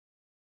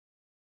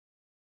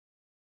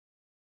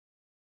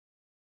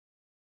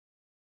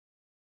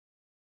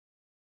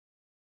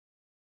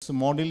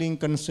modeling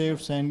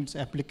concepts and its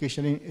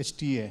application in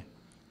HTA,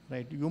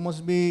 right? You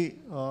must be,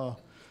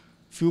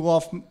 few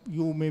of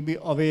you may be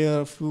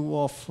aware, few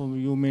of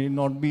you may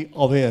not be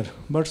aware,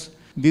 but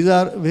these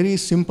are very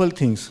simple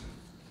things.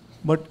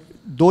 But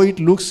though it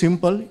looks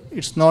simple,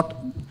 it's not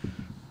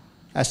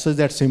as such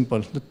that simple.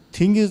 The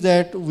thing is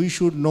that we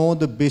should know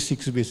the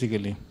basics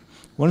basically.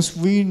 Once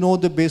we know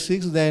the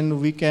basics, then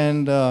we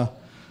can learn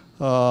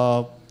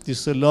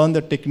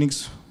the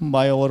techniques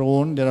by our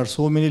own. There are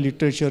so many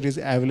literature is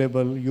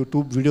available,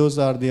 YouTube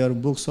videos are there,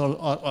 books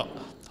are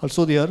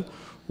also there.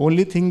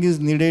 Only thing is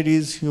needed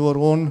is your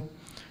own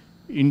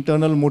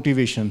internal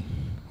motivation,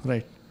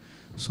 right?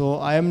 So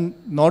I am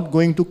not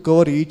going to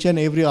cover each and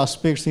every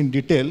aspects in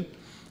detail.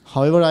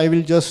 However, I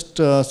will just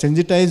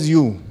sensitize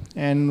you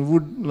and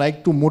would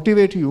like to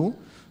motivate you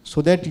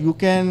so that you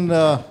can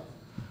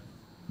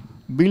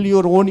build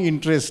your own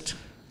interest.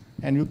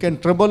 And you can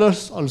trouble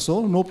us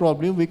also, no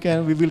problem.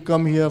 We will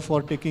come here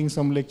for taking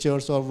some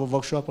lectures or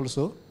workshop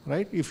also,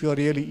 right? If you are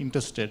really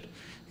interested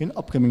in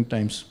upcoming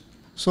times.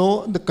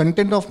 So the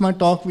content of my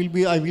talk will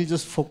be, I will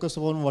just focus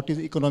on what is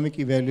economic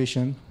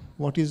evaluation,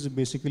 what is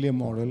basically a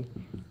model,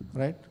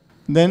 right?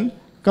 Then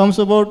comes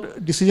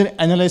about decision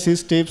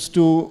analysis, steps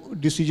to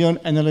decision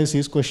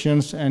analysis,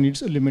 questions and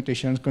its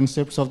limitations,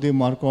 concepts of the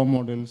Markov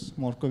models,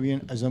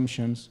 Markovian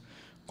assumptions,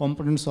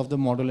 components of the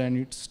model and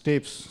its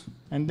steps,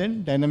 and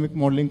then dynamic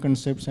modeling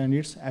concepts and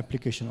its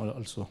application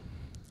also.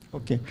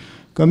 Okay,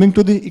 coming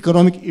to the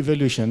economic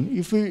evaluation.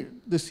 If we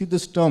see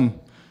this term,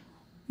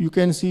 you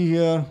can see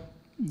here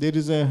there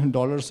is a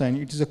dollar sign,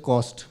 it is a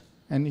cost,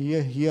 and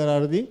here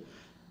are the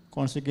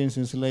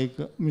consequences, like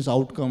means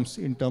outcomes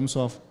in terms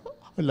of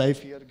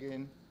life year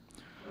gain,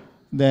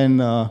 then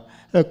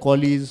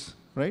colleagues,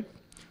 right?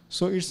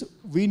 So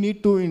we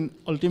need to, in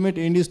ultimate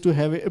end is to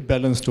have a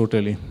balance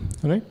totally,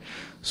 right?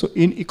 So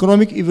in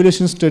economic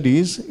evaluation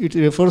studies, it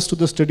refers to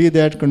the study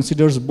that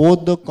considers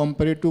both the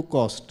comparative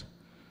cost,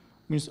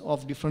 means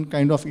of different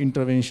kind of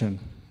intervention,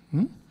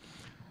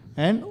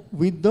 and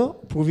with the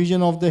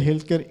provision of the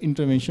healthcare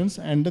interventions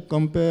and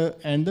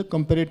the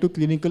comparative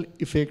clinical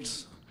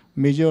effects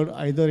measured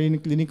either in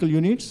clinical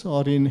units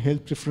or in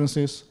health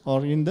preferences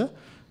or in the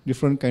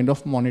different kind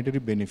of monetary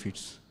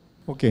benefits.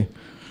 Okay,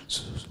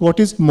 so what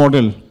is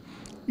model?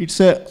 It's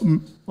a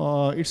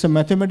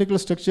mathematical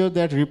structure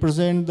that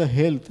represents the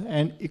health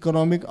and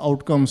economic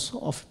outcomes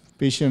of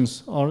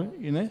patients or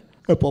in a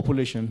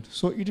population.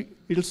 So it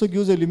also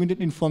gives a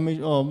limited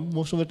information,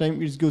 most of the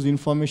time it gives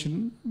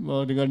information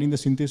regarding the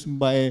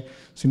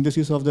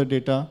synthesis of the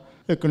data,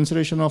 a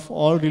consideration of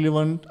all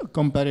relevant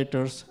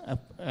comparators,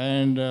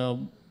 and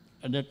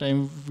at that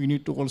time we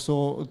need to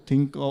also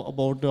think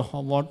about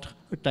what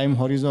time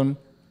horizon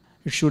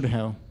it should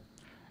have.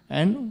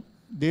 And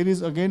there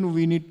is again,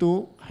 we need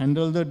to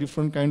handle the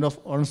different kind of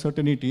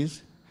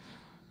uncertainties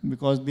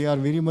because they are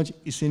very much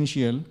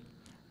essential,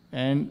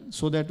 and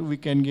so that we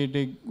can get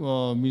a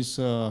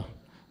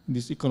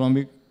this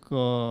economic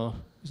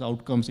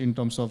outcomes in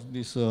terms of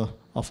this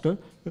after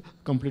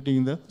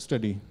completing the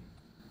study.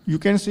 You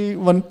can see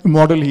one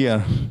model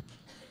here.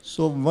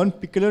 So one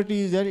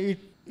peculiarity is that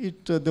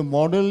the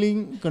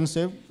modeling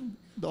concept,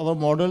 our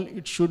model,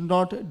 it should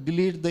not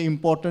delete the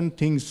important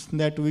things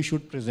that we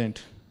should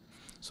present.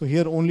 So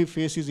here only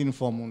face is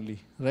informed only,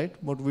 right?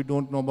 But we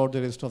don't know about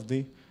the rest of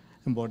the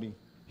body.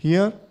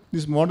 Here,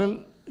 this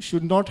model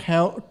should not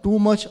have too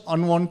much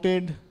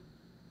unwanted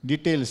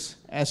details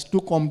as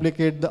to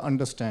complicate the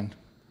understand.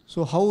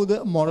 So how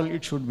the model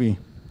it should be?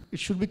 It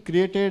should be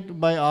created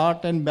by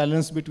art and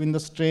balance between the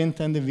strength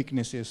and the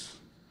weaknesses.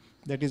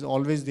 That is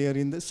always there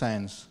in the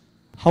science.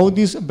 How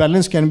this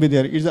balance can be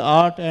there is the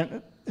art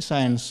and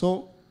science.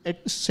 So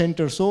at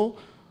center, so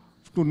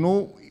to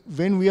know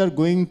when we are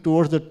going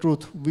towards the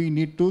truth, we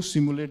need to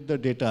simulate the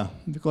data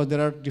because there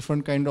are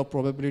different kind of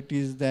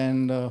probabilities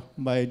than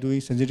by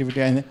doing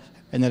sensitivity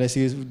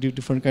analysis,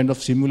 different kind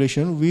of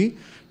simulation, we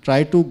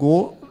try to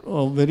go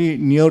very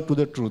near to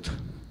the truth.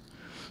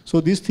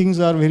 So these things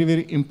are very,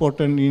 very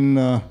important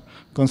in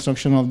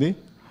construction of the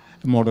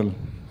model.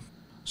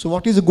 So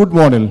what is a good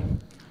model?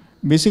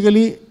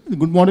 Basically, the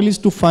good model is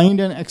to find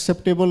an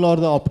acceptable or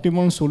the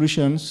optimal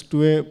solutions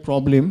to a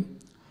problem.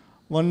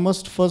 One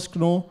must first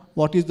know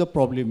what is the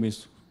problem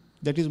is.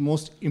 That is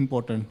most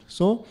important.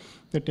 So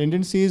the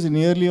tendency is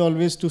nearly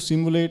always to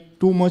simulate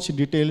too much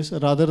details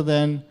rather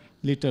than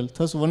little.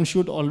 Thus, one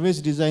should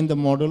always design the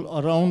model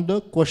around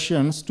the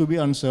questions to be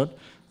answered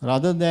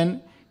rather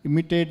than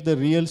imitate the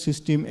real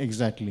system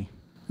exactly.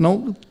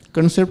 Now,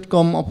 concept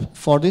come up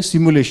for the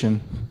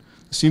simulation.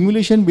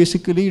 Simulation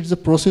basically is the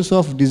process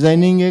of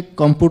designing a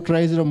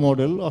computerized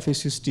model of a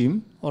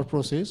system or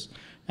process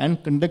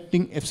and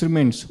conducting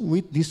experiments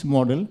with this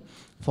model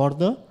for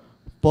the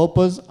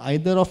purpose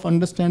either of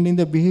understanding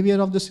the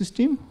behavior of the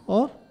system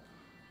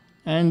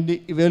and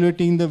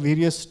evaluating the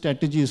various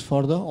strategies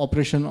for the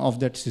operation of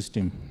that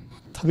system.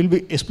 I will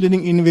be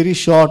explaining in very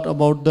short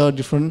about the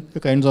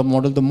different kinds of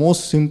model. The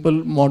most simple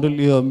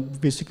model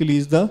basically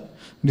is the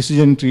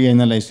decision tree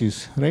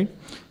analysis, right?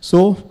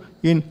 So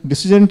in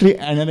decision tree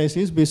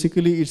analysis,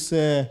 basically it's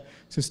a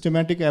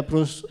systematic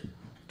approach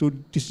to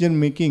decision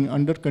making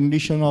under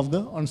condition of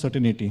the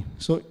uncertainty.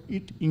 So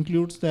it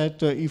includes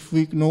that if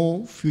we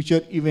know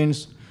future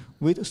events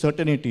with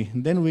certainty,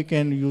 then we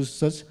can use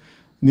such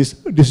this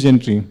decision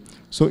tree.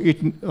 So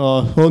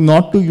so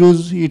not to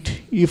use it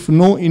if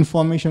no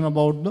information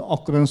about the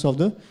occurrence of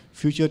the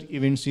future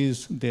events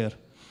is there.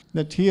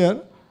 That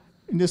here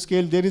in the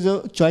scale there is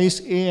a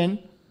choice A and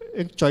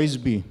a choice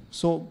B.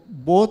 So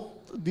both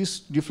these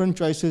different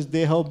choices,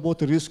 they have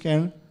both risk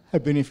and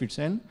benefits,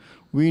 and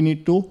we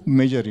need to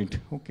measure it.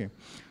 Okay.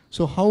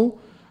 So how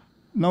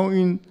now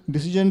in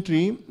decision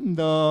tree,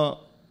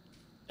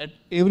 at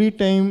every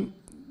time,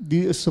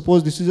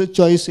 suppose this is a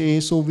choice A,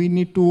 so we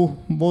need to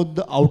both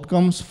the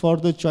outcomes for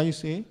the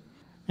choice A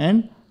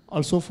and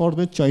also for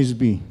the choice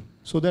B.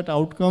 So that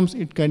outcomes,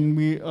 it can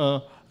be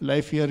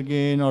life year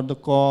gain or the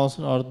cost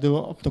or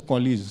the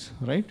colleagues,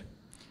 right?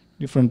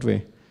 Different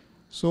way.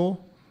 So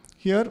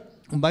here,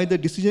 by the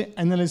decision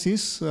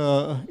analysis,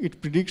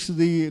 it predicts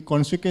the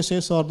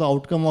consequences or the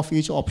outcome of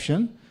each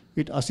option.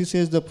 It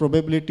assesses the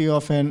probability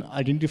of an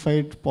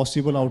identified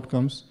possible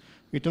outcomes.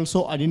 It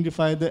also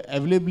identifies the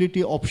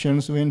availability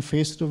options when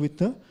faced with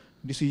the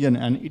decision,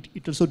 and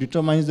it also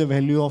determines the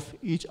value of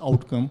each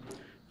outcome.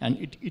 And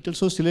it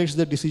also selects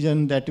the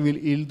decision that will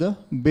yield the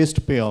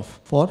best payoff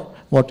for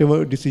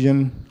whatever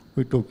decision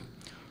we took.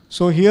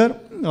 So here,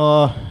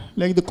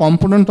 like the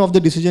component of the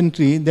decision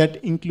tree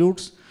that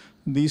includes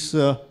this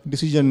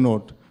decision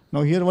node.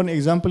 Now here one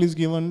example is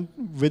given,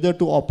 whether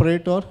to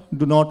operate or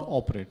do not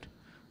operate,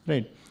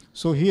 right?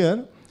 So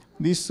here,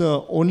 this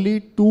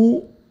only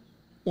two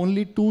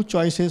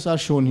choices are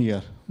shown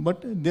here,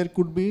 but there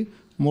could be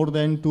more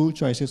than two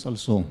choices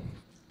also.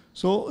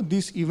 So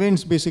these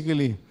events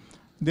basically,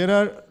 there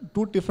are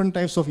two different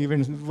types of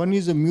events. One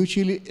is a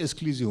mutually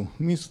exclusive,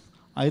 means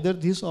either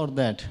this or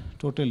that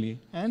totally.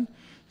 And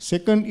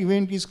second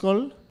event is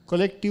called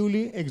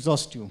collectively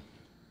exhaustive.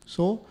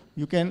 So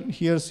you can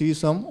here see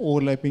some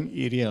overlapping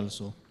area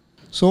also.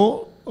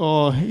 So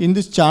in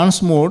this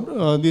chance mode,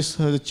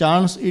 the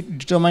chance, it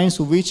determines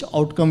which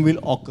outcome will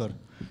occur.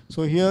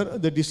 So here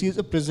the disease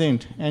is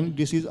present and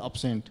disease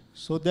absent.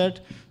 So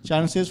that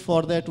chances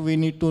for that we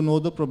need to know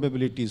the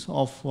probabilities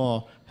of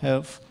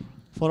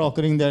for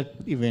occurring that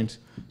events.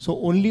 So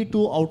only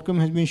two outcome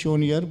has been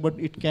shown here, but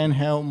it can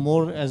have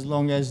more as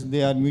long as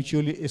they are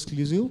mutually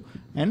exclusive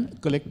and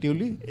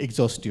collectively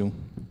exhaustive.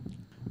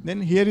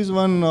 Then here is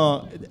one,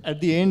 at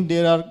the end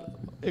there are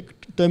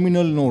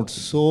terminal nodes.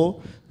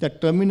 So the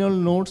terminal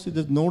nodes,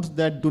 the nodes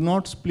that do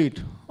not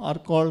split, are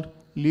called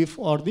leaf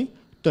or the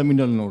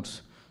terminal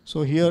nodes.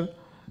 So here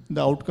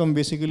the outcome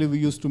basically we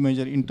used to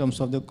measure in terms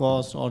of the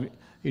cost or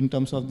in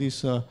terms of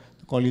this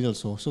college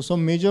also. So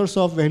some measures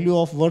of value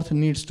of worth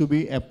needs to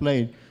be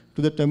applied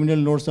to the terminal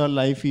nodes are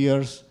life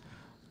years,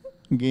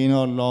 gain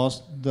or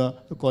loss, the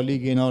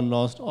colleague gain or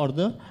lost, or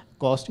the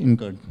cost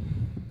incurred.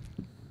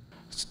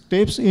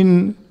 Steps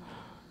in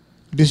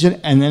decision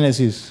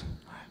analysis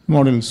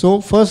model.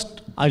 So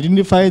first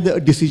identify the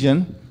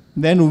decision,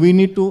 then we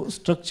need to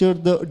structure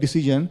the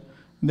decision,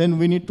 then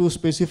we need to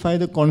specify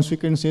the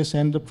consequences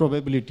and the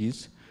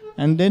probabilities,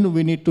 and then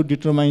we need to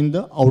determine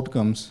the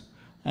outcomes,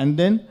 and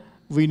then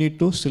we need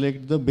to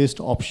select the best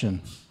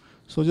option.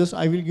 So just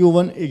I will give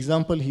one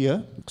example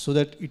here so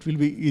that it will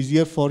be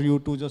easier for you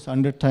to just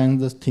understand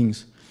the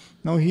things.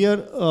 Now here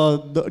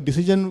the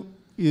decision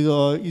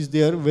is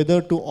there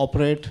whether to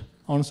operate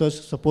on such,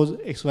 suppose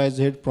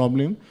XYZ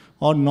problem,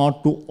 or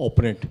not to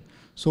operate.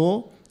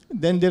 So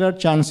then there are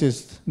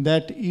chances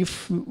that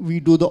if we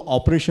do the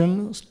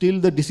operation, still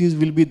the disease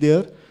will be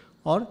there,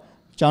 or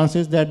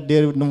chances that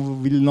there will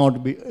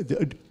not be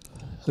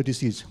a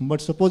disease.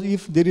 But suppose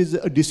if there is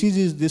a disease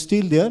is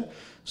still there,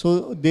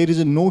 so there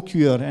is no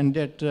cure, and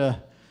that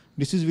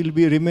disease will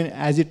be remain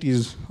as it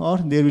is, or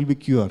there will be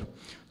cure.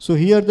 So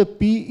here the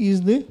P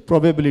is the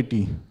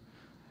probability,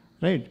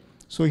 right?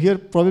 So here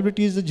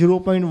probability is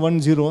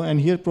 0.10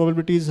 and here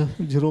probability is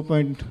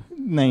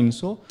 0.9.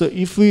 So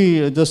if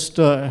we just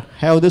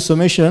have the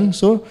summation,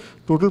 so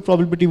total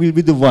probability will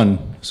be the 1.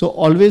 So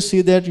always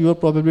see that your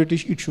probability,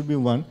 it should be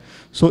 1.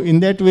 So in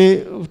that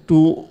way,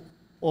 to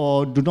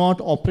do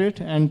not operate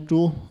and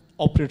to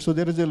operate. So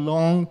there is a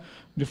long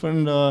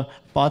different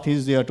path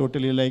is there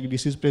totally, like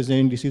this is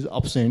present, this is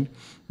absent.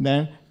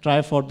 Then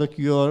try for the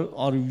cure,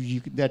 or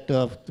that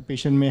the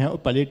patient may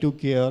have palliative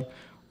care,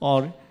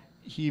 or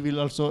he will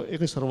also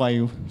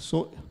survive.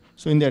 So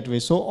in that way.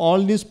 So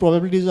all these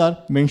probabilities are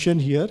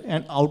mentioned here,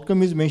 and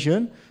outcome is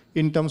mentioned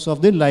in terms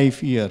of the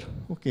life year.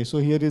 Okay, so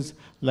here is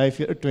life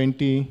year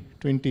 20,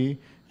 20,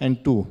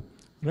 and 2,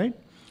 right?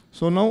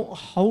 So now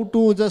how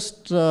to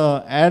just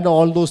add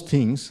all those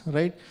things,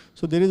 right?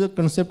 So there is a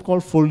concept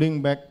called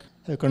folding back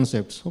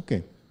concepts,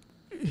 okay.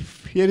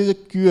 Here is a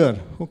cure,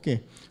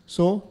 okay.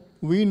 So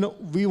we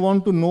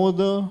want to know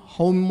the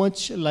how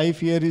much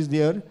life year is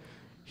there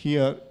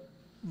here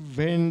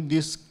when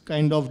this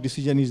kind of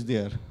decision is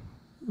there.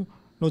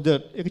 No,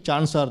 the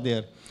chance are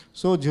there.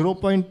 So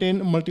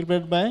 0.10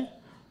 multiplied by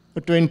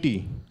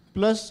 20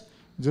 plus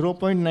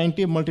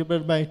 0.90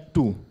 multiplied by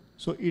 2.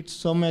 So it's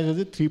sum as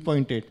a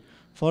 3.8.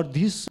 for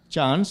this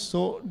chance,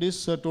 so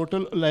this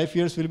total life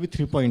years will be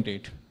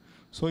 3.8.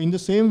 So in the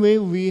same way,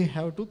 we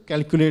have to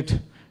calculate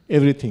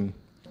everything.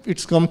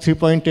 It's come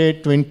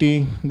 3.8,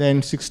 20,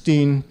 then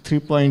 16,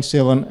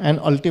 3.7, and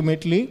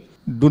ultimately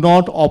do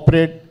not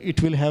operate,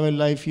 it will have a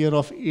life year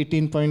of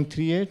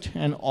 18.38,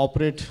 and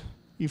operate,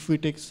 if we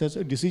take such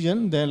a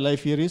decision, then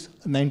life year is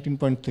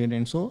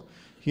 19.39. So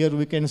here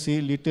we can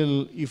see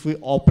little, if we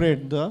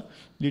operate the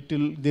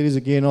little, there is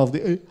a gain of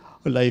the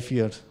life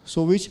year.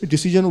 So which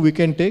decision we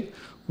can take,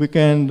 we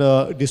can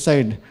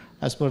decide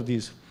as per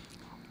these.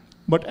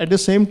 But at the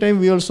same time,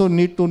 we also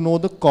need to know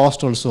the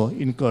cost also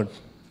incurred.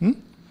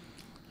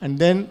 And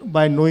then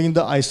by knowing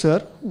the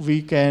ICER,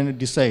 we can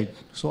decide.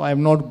 So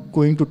I'm not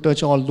going to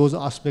touch all those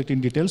aspects in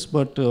details,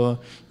 but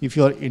if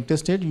you are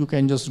interested, you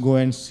can just go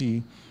and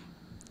see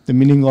the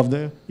meaning of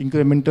the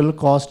incremental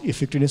cost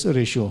effectiveness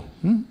ratio.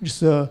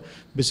 It's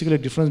basically a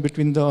difference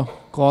between the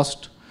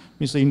cost,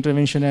 means the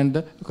intervention, and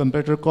the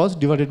comparator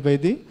cost divided by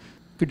the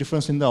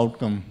difference in the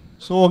outcome.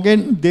 So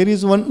again, there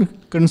is one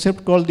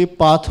concept called the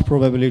path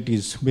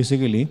probabilities,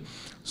 basically.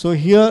 So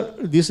here,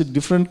 this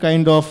different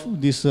kind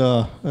of this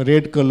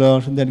red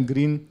color, then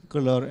green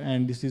color,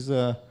 and this is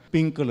a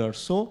pink color.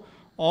 So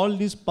all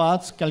these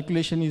paths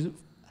calculation is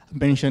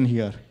mentioned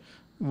here.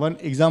 One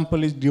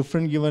example is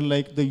different given,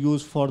 like the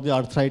use for the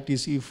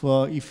arthritis. If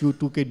you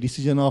took a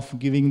decision of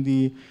giving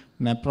the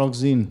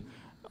naproxen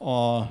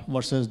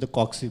versus the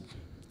coxib,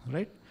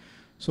 right?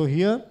 So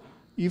here,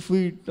 if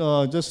we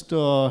just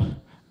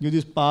give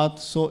this path,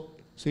 so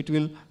it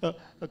will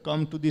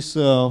come to this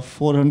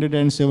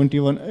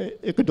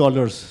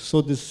 $471.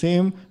 So the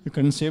same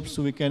concepts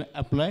we can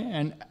apply,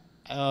 and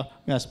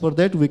as per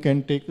that we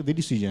can take the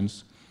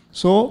decisions.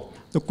 So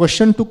the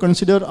question to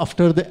consider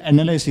after the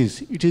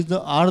analysis, it is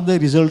are the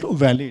result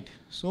valid?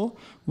 So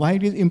why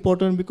it is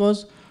important?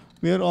 Because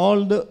where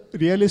all the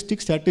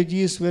realistic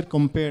strategies were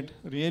compared,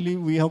 really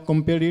we have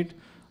compared it,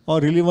 or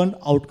relevant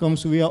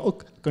outcomes we have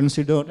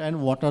considered,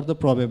 and what are the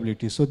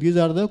probabilities. So these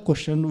are the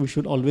questions we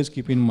should always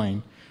keep in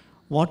mind.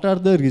 What are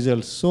the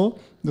results? So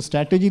the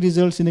strategy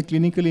results in a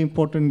clinically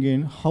important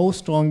gain. How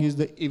strong is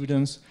the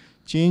evidence?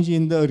 Change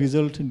in the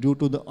result due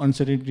to the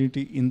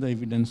uncertainty in the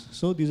evidence.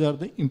 So these are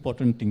the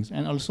important things.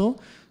 And also,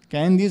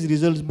 can these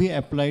results be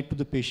applied to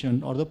the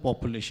patient or the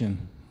population,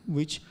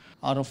 which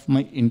are of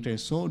my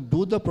interest? So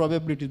do the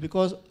probabilities,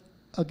 because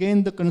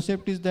again, the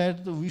concept is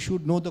that we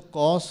should know the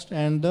cost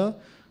and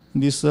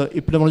these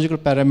epidemiological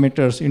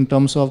parameters in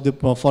terms of the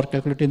for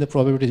calculating the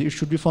probabilities. It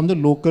should be from the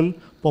local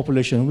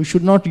population. We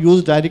should not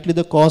use directly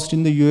the cost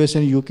in the US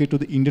and UK to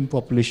the Indian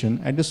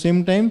population. At the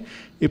same time,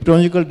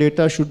 epidemiological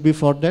data should be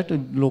for that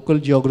local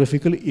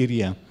geographical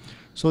area.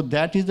 So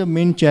that is the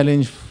main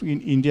challenge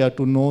in India,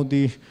 to know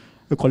the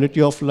quality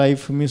of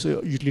life, means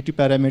utility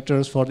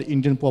parameters for the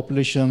Indian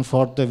population,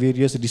 for the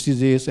various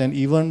diseases, and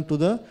even to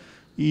the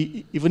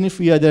even if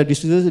there are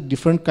diseases,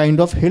 different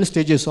kind of health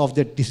stages of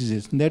that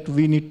diseases that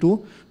we need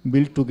to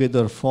build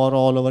together for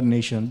all our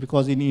nation.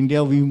 Because in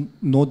India, we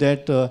know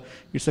that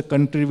it's a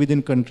country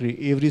within country.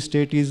 Every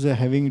state is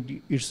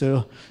having its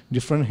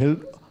different health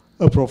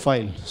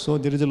profile. So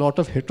there is a lot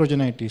of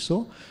heterogeneity.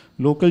 So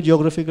local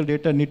geographical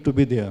data need to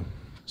be there.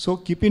 So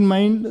keep in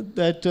mind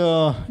that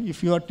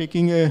if you are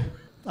taking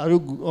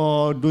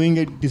doing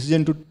a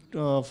decision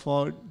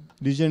for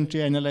decision tree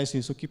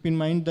analysis. So keep in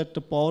mind that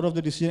the power of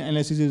the decision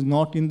analysis is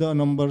not in the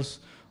numbers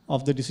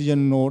of the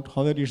decision node.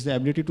 However, it's the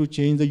ability to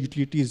change the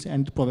utilities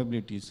and the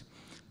probabilities.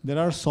 There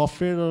are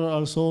software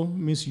also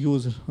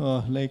misused,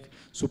 like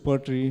super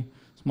tree,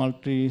 small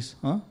trees,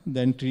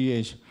 then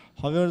triage.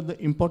 However,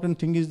 the important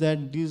thing is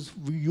that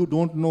you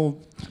don't know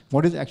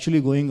what is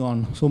actually going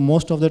on. So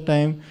most of the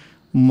time,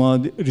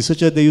 the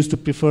researchers, they used to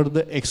prefer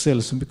the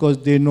Excels because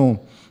they know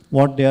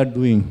what they are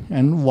doing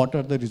and what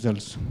are the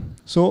results.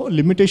 So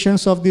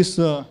limitations of this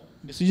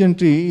decision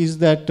tree is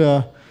that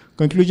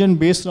conclusion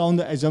based on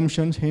the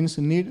assumptions, hence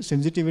need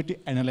sensitivity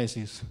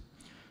analysis.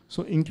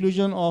 So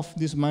inclusion of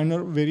these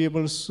minor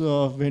variables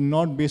when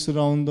not based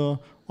around the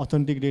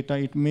authentic data,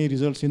 it may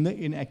result in the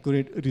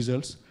inaccurate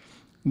results.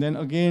 Then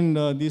again,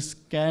 this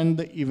can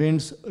the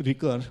events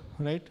recur,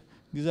 right?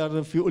 These are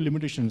the few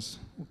limitations,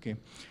 okay.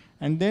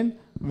 And then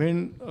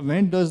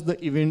when does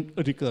the event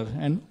recur,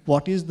 and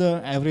what is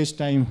the average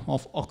time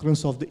of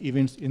occurrence of the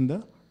events in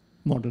the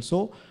model?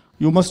 So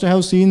you must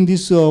have seen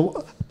this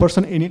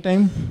person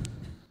anytime.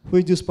 Who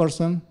is this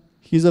person?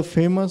 He's a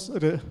famous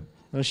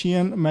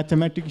Russian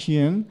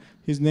mathematician.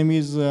 His name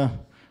is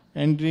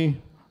Andrei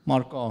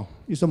Markov.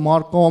 It's a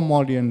Markov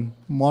model,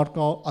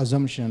 Markov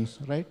assumptions,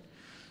 right?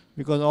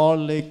 Because all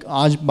like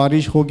आज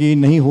बारिश होगी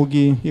नहीं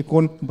होगी ये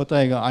कौन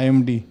बताएगा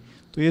IMD.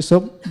 So ये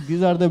सब,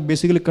 these are the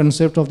basically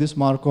concept of this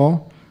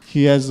Markov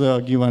he has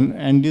given,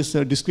 and this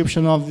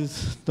description of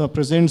the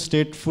present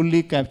state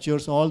fully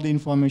captures all the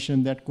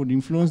information that could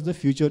influence the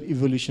future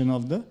evolution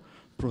of the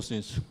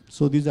process.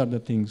 So these are the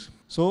things.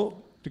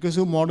 So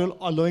recursive model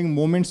allowing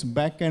moments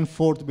back and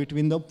forth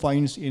between the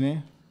points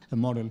in a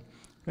model,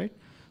 right?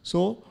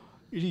 So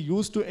it is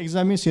used to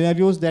examine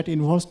scenarios that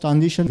involves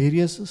transition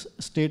various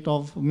state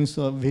of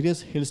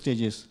various health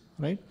stages,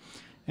 right?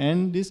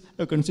 And this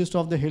consists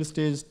of the health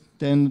stage,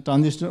 then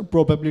transitional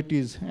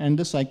probabilities, and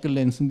the cycle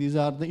length. These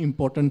are the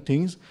important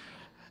things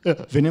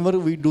whenever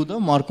we do the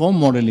Markov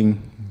modeling.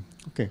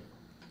 Okay.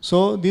 So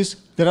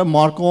there are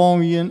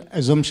Markovian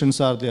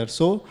assumptions are there.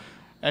 So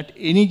at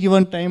any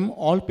given time,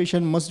 all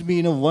patients must be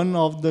in one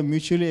of the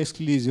mutually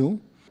exclusive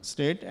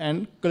state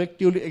and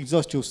collectively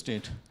exhaustive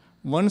state.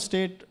 One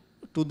state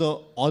to the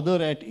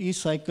other at each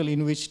cycle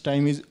in which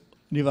time is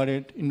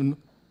divided in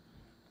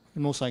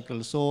no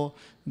cycle. So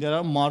there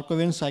are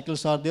Markovian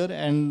cycles are there,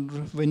 and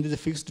when there is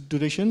a fixed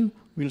duration,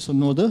 we also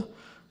know the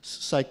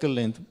cycle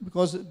length.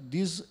 Because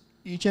these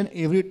each and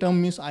every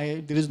term means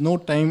there is no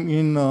time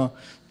in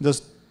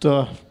just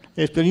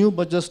explain you,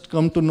 but just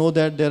come to know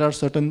that there are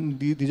certain,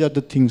 these are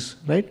the things,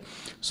 right?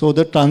 So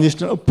the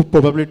transitional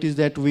probabilities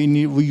that we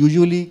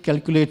usually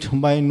calculate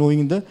by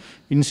knowing the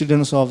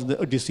incidence of the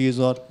disease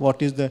or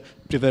what is the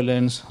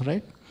prevalence,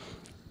 right?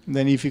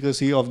 Then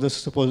efficacy of this,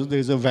 suppose there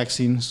is a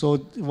vaccine. So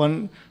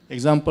one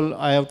example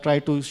I have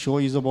tried to show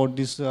is about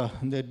this,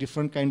 the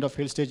different kind of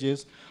health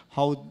stages,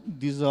 how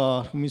these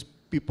means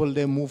people,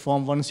 they move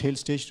from one health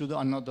stage to the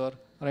another,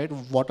 right?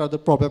 What are the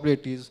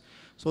probabilities?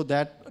 So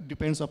that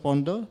depends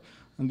upon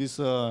this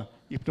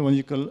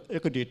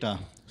epidemiological data.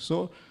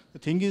 So the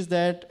thing is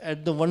that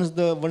at once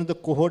the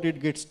cohort it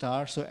gets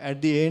started, so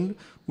at the end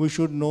we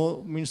should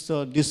know, means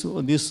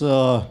this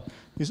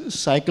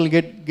cycle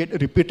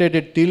get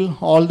repeated till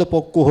all the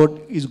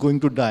cohort is going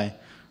to die.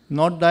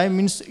 Not die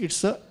means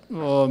it's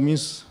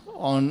means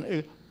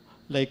on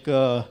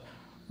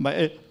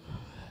by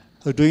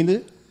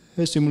doing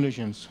the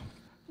simulations.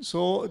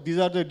 So these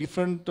are the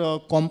different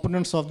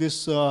components of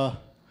this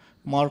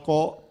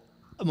Markov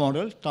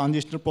model.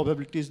 Transitional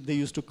probabilities, they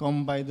used to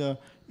come by the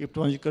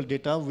epidemiological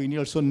data. We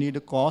also need a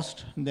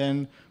cost,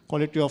 then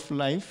quality of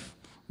life.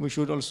 We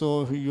should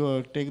also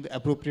take the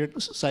appropriate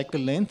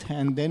cycle length,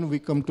 and then we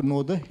come to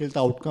know the health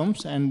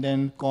outcomes, and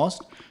then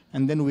cost,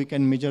 and then we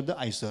can measure the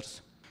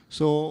ICERs.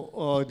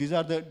 So these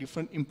are the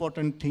different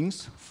important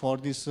things for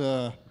this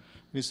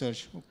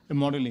research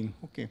modeling.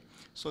 Okay.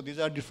 So these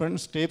are different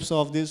steps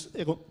of these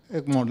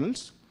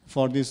models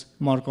for this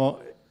Markov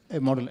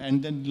model.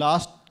 And then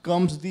last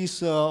comes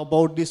this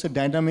about this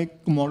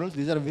dynamic models.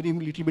 These are very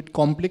little bit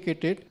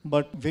complicated,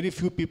 but very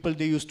few people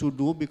they used to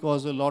do,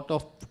 because a lot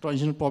of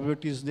transitional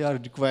probabilities they are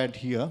required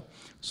here.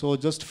 So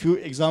just few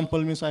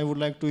examples means I would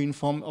like to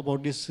inform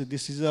about this.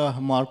 This is a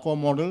Markov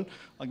model.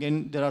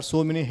 Again, there are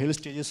so many health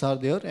stages are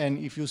there, and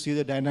if you see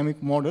the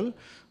dynamic model,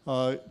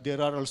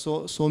 there are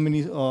also so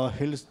many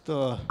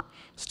health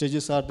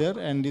stages are there,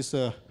 and these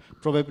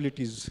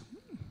probabilities.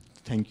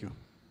 Thank you.